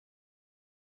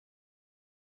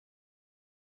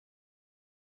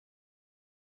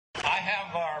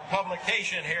have our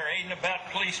publication here, Aid and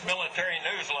Abet Police Military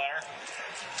Newsletter,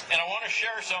 and I want to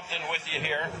share something with you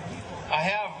here. I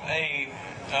have a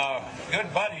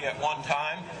good buddy at one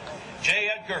time, J.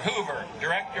 Edgar Hoover,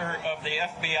 director of the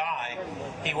FBI.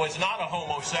 He was not a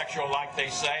homosexual like they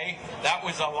say. That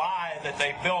was a lie that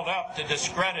they built up to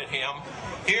discredit him.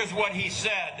 Here's what he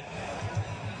said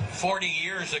 40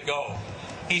 years ago.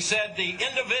 He said, "The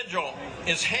individual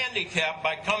is handicapped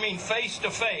by coming face to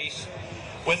face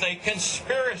with a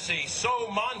conspiracy so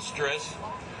monstrous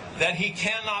that he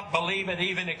cannot believe it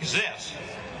even exists."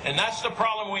 And that's the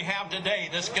problem we have today.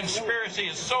 This conspiracy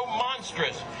is so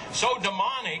monstrous, so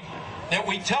demonic, that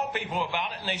we tell people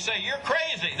about it and they say, "You're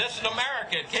crazy. This is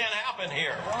America. It can't happen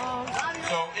here."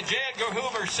 So J. Edgar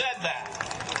Hoover said that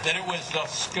it was a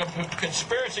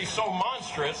conspiracy so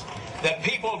monstrous that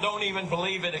people don't even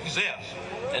believe it exists.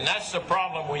 And that's the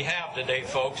problem we have today,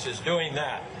 folks, is doing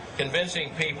that,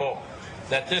 convincing people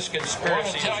that this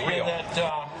conspiracy is real. I want to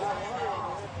tell you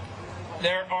that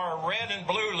there are red and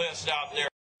blue lists out there.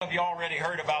 Some of you already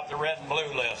heard about the red and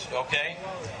blue list, okay?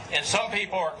 And some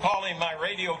people are calling my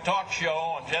radio talk show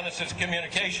on Genesis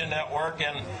Communication Network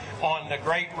and on the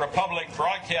Great Republic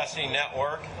Broadcasting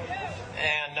Network.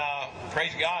 And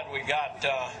praise God, we got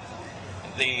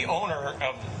the owner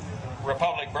of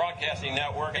Republic Broadcasting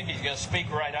Network. I think he's going to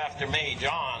speak right after me,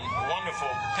 John, wonderful,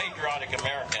 patriotic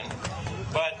American.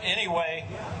 But anyway,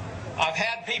 I've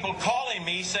had people calling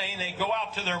me saying they go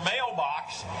out to their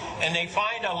mailbox and they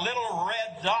find a little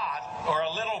red dot or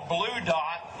a little blue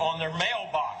dot on their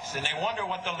mailbox, and they wonder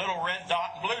what the little red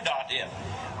dot and blue dot is.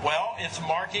 Well, it's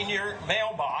marking your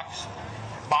mailbox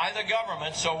by the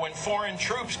government, so when foreign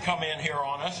troops come in here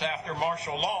on us after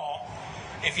martial law,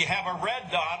 if you have a red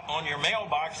dot on your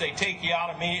mailbox, they take you out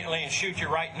immediately and shoot you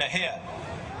right in the head.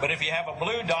 But if you have a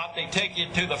blue dot, they take you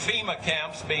to the Fema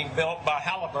Camps being built by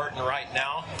Halliburton right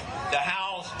now to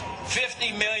house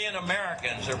 50 million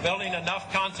Americans. They're building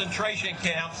enough concentration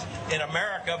camps in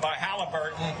America by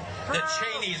Halliburton that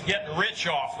Cheney's getting rich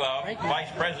off of,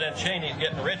 Vice President Cheney's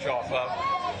getting rich off of,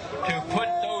 to put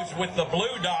those with the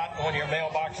blue dot on your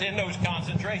mailbox in those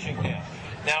concentration camps.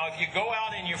 Now, if you go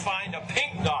out and you find a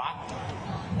pink dot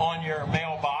on your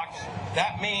mailbox,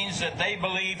 that means that they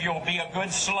believe you'll be a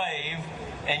good slave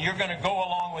and you're going to go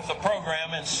along with the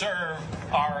program and serve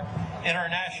our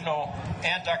international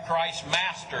Antichrist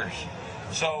masters.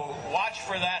 So watch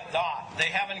for that dot. They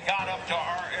haven't got up to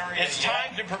our area It's yet.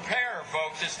 Time to prepare,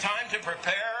 folks. It's time to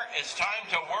prepare. It's time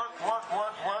to work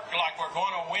like we're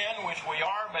going to win, which we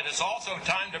are, but it's also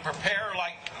time to prepare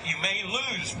like you may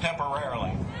lose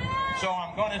temporarily. So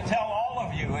I'm going to tell all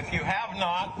of you, if you have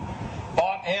not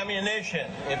bought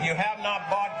ammunition, if you have not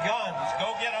bought guns,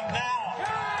 go get them now.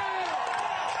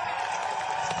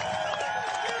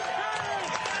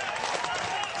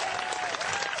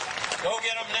 Go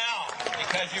get them now,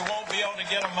 because you won't be able to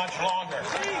get them much longer.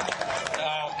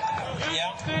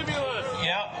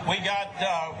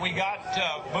 We got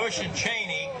Bush and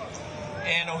Cheney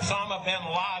and Osama bin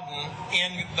Laden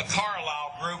in the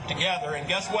Carlyle group together, and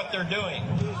guess what they're doing?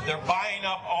 They're buying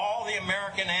up all the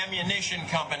American ammunition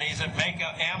companies that make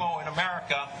ammo in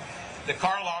America. The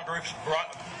Carlyle group's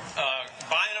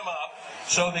buying them up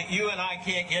so that you and I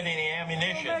can't get any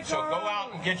ammunition. So go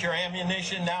out and get your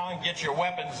ammunition now and get your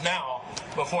weapons now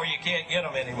before you can't get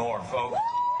them anymore, folks.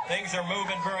 Things are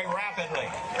moving very rapidly.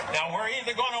 Now, we're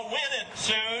either going to win it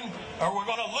soon or we're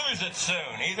going to lose it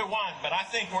soon. Either one, but I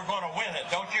think we're going to win it.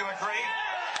 Don't you agree?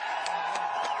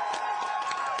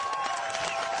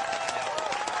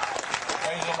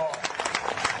 Praise the Lord.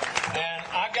 And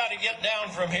I've got to get down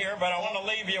from here, but I want to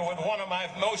leave you with one of my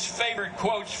most favorite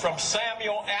quotes from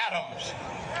Samuel Adams.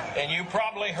 And you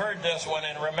probably heard this one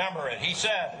and remember it. He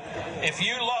said, "If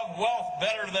you love wealth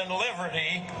better than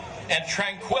liberty and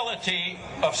tranquility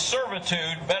of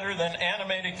servitude better than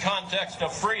animated context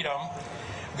of freedom,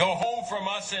 go home from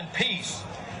us in peace.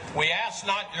 We ask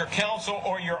not your counsel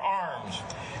or your arms.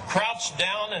 Crouch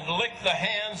down and lick the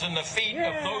hands and the feet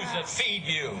of those that feed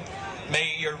you.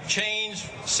 May your chains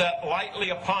set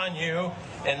lightly upon you,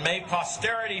 and may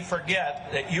posterity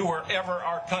forget that you were ever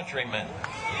our countrymen."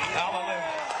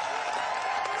 Hallelujah.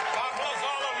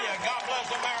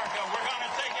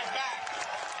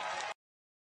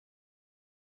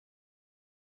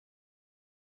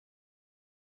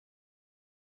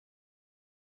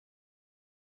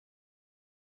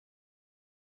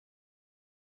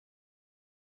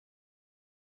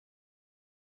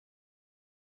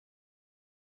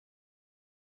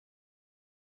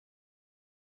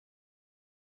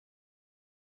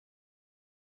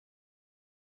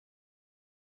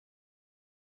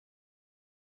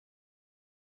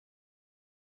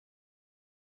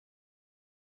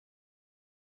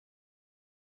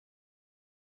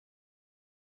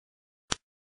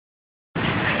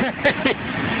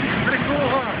 Pretty cool,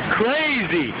 huh?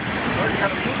 Crazy. Already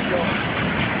got a food going.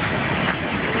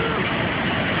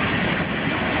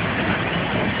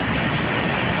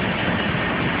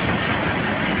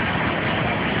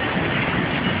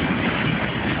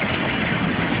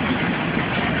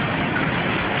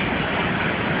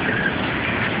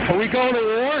 Are we going to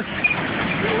war?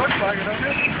 It looks like it, doesn't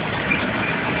it?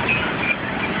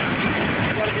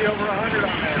 There's got to be over 100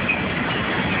 on there.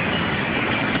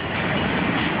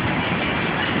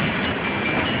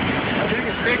 I think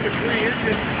it's taking 3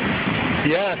 inches.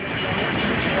 Yeah.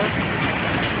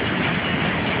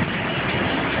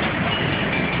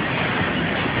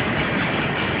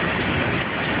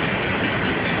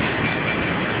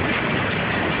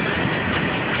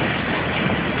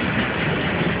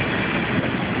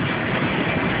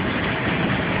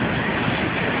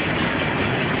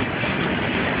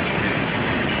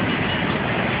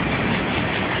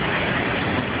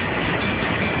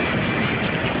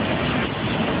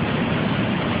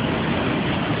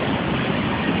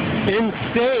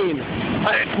 Insane.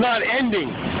 It's not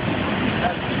ending.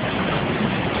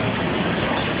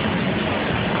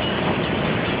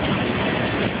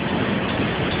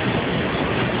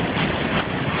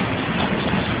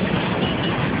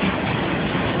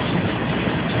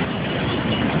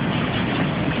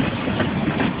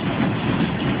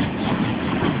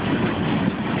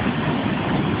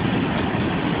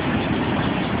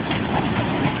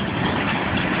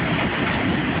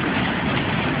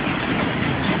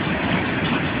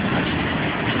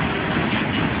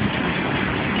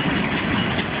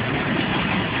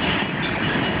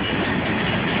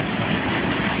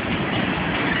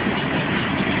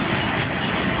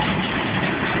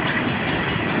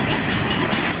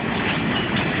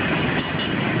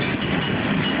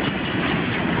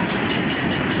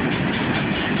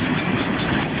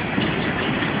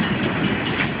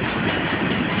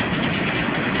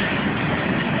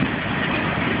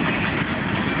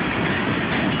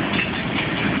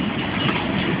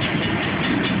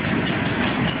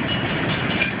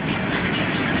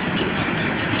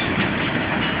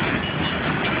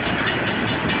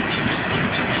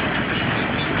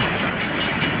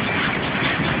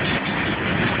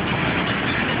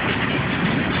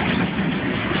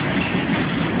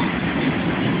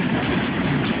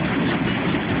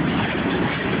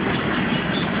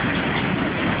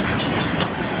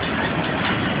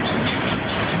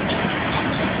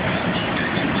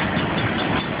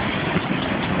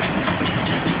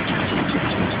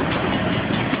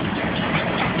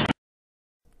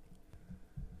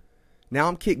 Now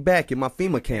I'm kicked back in my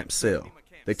Fema Camp cell.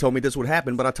 They told me this would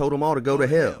happen, but I told them all to go to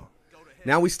hell.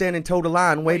 Now we stand in total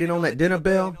line waiting on that dinner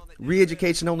bell.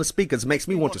 Re-education on the speakers makes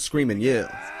me want to scream and yell.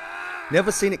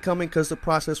 Never seen it coming because the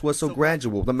process was so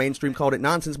gradual. The mainstream called it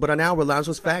nonsense, but I now realize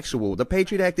was factual. The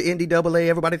Patriot Act, the NDAA,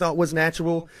 everybody thought was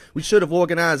natural. We should have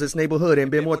organized this neighborhood and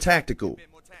been more tactical.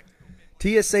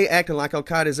 TSA acting like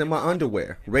Al-Qaeda's in my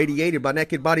underwear. Radiated by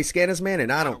naked body scanners, man,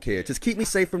 and I don't care. Just keep me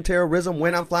safe from terrorism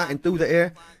when I'm flying through the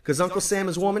air. Cause Uncle Sam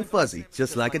is warm and fuzzy,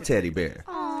 just like a teddy bear.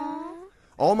 Aww.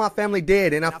 All my family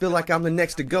dead and I feel like I'm the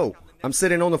next to go. I'm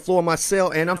sitting on the floor of my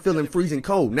cell and I'm feeling freezing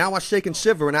cold. Now I shake and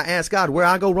shiver and I ask God where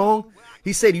I go wrong.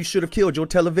 He said you should have killed your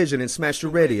television and smashed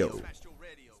your radio.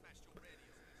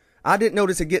 I didn't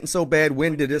notice it getting so bad.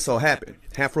 When did this all happen?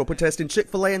 Half were protesting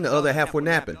Chick-fil-A and the other half were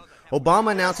napping.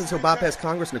 Obama announcing he'll bypass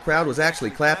Congress and the crowd was actually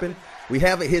clapping. We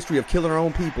have a history of killing our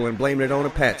own people and blaming it on a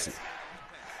patsy.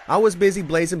 I was busy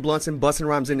blazing blunts and busting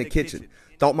rhymes in the kitchen.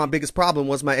 Thought my biggest problem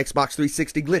was my Xbox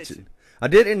 360 glitching. I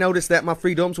didn't notice that my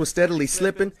freedoms were steadily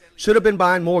slipping. Should have been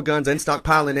buying more guns and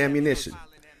stockpiling ammunition.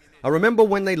 I remember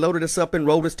when they loaded us up and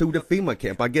rolled us to the Fema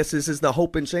camp. I guess this is the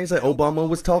hope and change that Obama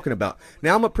was talking about.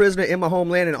 Now I'm a prisoner in my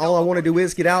homeland and all I want to do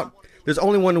is get out. There's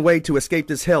only one way to escape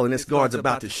this hell and this guard's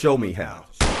about to show me how.